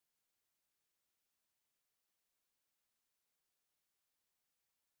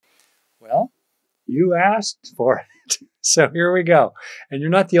Well, you asked for it. So here we go. And you're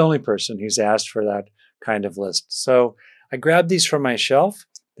not the only person who's asked for that kind of list. So I grabbed these from my shelf.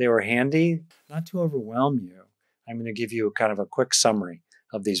 They were handy. Not to overwhelm you, I'm going to give you kind of a quick summary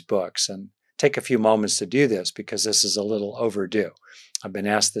of these books and take a few moments to do this because this is a little overdue. I've been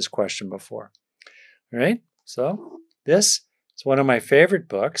asked this question before. All right. So this is one of my favorite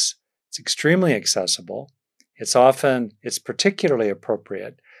books. It's extremely accessible. It's particularly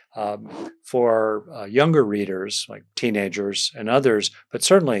appropriate for younger readers like teenagers and others, but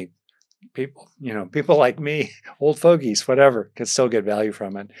certainly people like me, old fogies, whatever, can still get value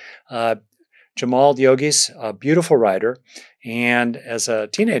from it. Jamal Yogis, a beautiful writer, and as a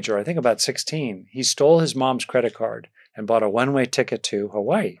teenager, I think about 16, he stole his mom's credit card and bought a one-way ticket to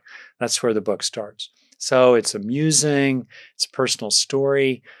Hawaii. That's where the book starts. So it's amusing, it's a personal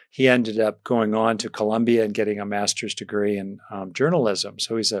story. He ended up going on to Columbia and getting a master's degree in journalism.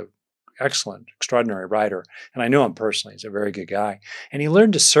 So he's an excellent, extraordinary writer. And I know him personally. He's a very good guy. And he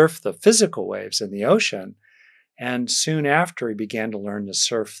learned to surf the physical waves in the ocean. And soon after, he began to learn to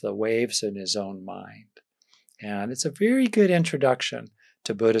surf the waves in his own mind. And it's a very good introduction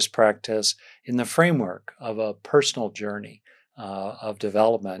to Buddhist practice in the framework of a personal journey of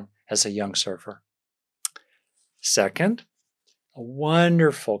development as a young surfer. Second, a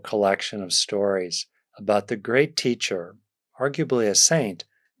wonderful collection of stories about the great teacher, arguably a saint,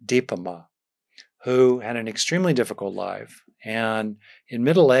 Dipa Ma, who had an extremely difficult life and in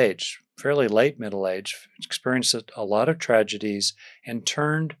middle age, fairly late middle age, experienced a lot of tragedies and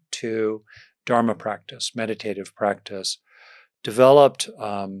turned to Dharma practice, meditative practice, developed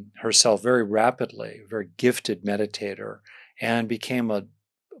herself very rapidly, a very gifted meditator, and became a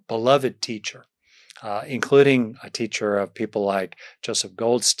beloved teacher. Including a teacher of people like Joseph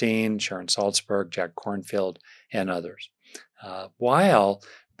Goldstein, Sharon Salzberg, Jack Kornfield, and others, while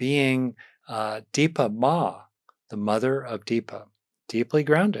being Dipa Ma, the mother of Dipa, deeply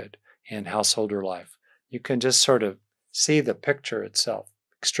grounded in householder life. You can just sort of see the picture itself.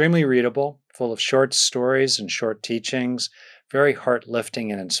 Extremely readable, full of short stories and short teachings, very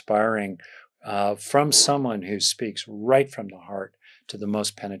heart-lifting and inspiring from someone who speaks right from the heart to the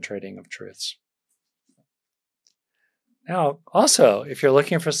most penetrating of truths. Now, also, if you're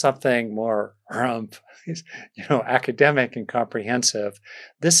looking for something more, academic and comprehensive,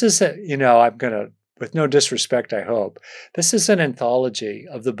 this is with no disrespect, I hope, this is an anthology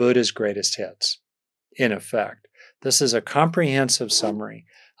of the Buddha's greatest hits, in effect. This is a comprehensive summary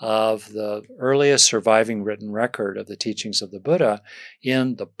of the earliest surviving written record of the teachings of the Buddha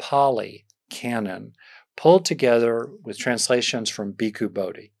in the Pali canon, pulled together with translations from Bhikkhu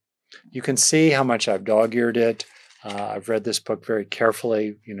Bodhi. You can see how much I've dog-eared it. I've read this book very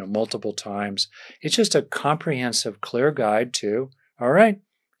carefully, multiple times. It's just a comprehensive, clear guide to, all right,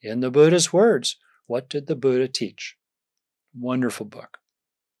 in the Buddha's words, what did the Buddha teach? Wonderful book.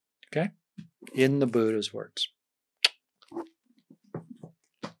 Okay? In the Buddha's words.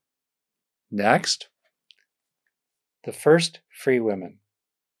 Next, The First Free Women.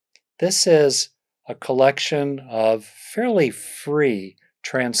 This is a collection of fairly free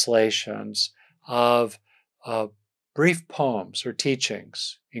translations of brief poems or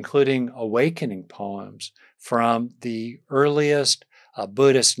teachings, including awakening poems from the earliest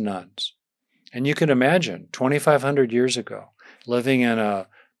Buddhist nuns. And you can imagine 2,500 years ago, living in a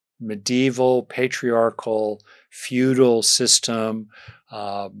medieval, patriarchal, feudal system,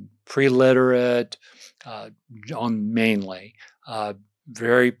 pre-literate, mainly,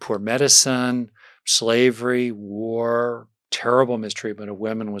 very poor medicine, slavery, war, terrible mistreatment of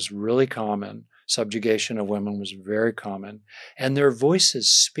women was really common. Subjugation of women was very common. And their voices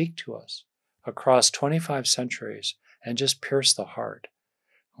speak to us across 25 centuries and just pierce the heart.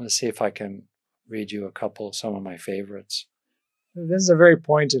 I want to see if I can read you some of my favorites. This is a very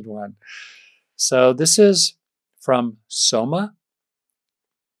pointed one. So this is from Soma,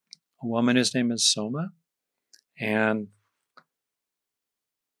 a woman whose name is Soma. And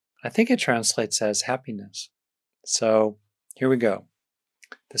I think it translates as happiness. So here we go.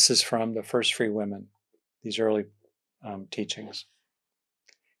 This is from The First Free Women, these early teachings.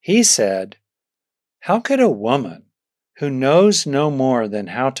 He said, "How could a woman who knows no more than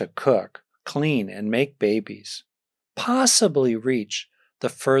how to cook, clean, and make babies possibly reach the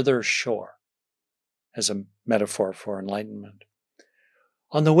further shore?" As a metaphor for enlightenment.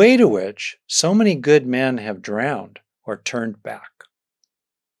 "On the way to which so many good men have drowned or turned back."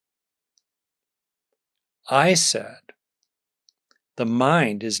 I said, "The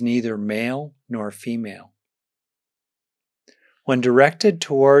mind is neither male nor female. When directed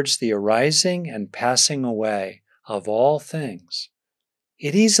towards the arising and passing away of all things,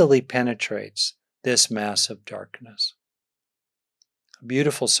 it easily penetrates this massive darkness. A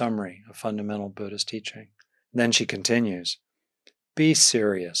beautiful summary of fundamental Buddhist teaching. Then she continues, be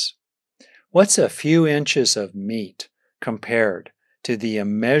serious. What's a few inches of meat compared to the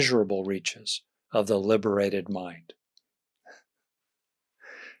immeasurable reaches of the liberated mind?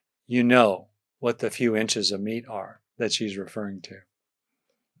 You know what the few inches of meat are that she's referring to.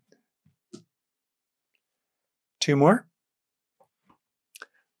 2 more.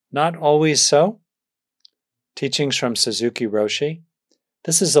 Not always so. Teachings from Suzuki Roshi.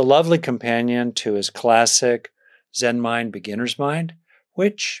 This is a lovely companion to his classic Zen Mind, Beginner's Mind,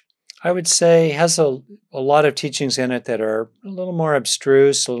 which I would say has a lot of teachings in it that are a little more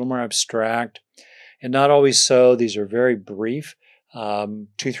abstruse, a little more abstract, and not always so. These are very brief,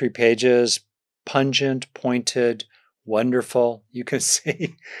 2-3 pages, pungent, pointed, wonderful. You can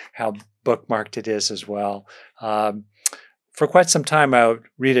see how bookmarked it is as well. For quite some time, I would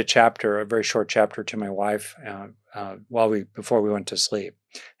read a very short chapter to my wife before we went to sleep.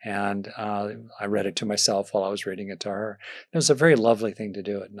 And I read it to myself while I was reading it to her. It was a very lovely thing to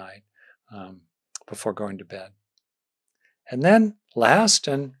do at night before going to bed. And then last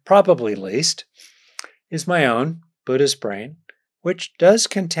and probably least is my own Buddhist Brain, which does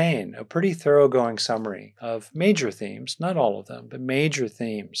contain a pretty thoroughgoing summary of major themes, not all of them, but major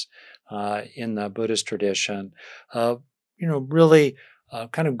themes in the Buddhist tradition, really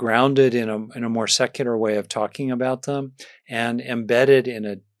kind of grounded in a more secular way of talking about them and embedded in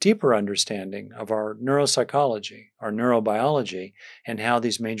a deeper understanding of our neuropsychology, our neurobiology, and how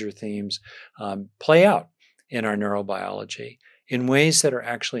these major themes play out in our neurobiology in ways that are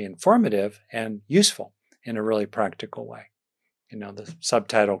actually informative and useful in a really practical way. The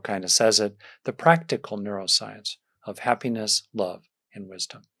subtitle kind of says it, The Practical Neuroscience of Happiness, Love, and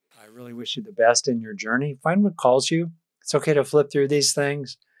Wisdom. I really wish you the best in your journey. Find what calls you. It's okay to flip through these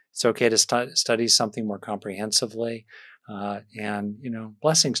things. It's okay to study something more comprehensively. And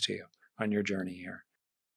blessings to you on your journey here.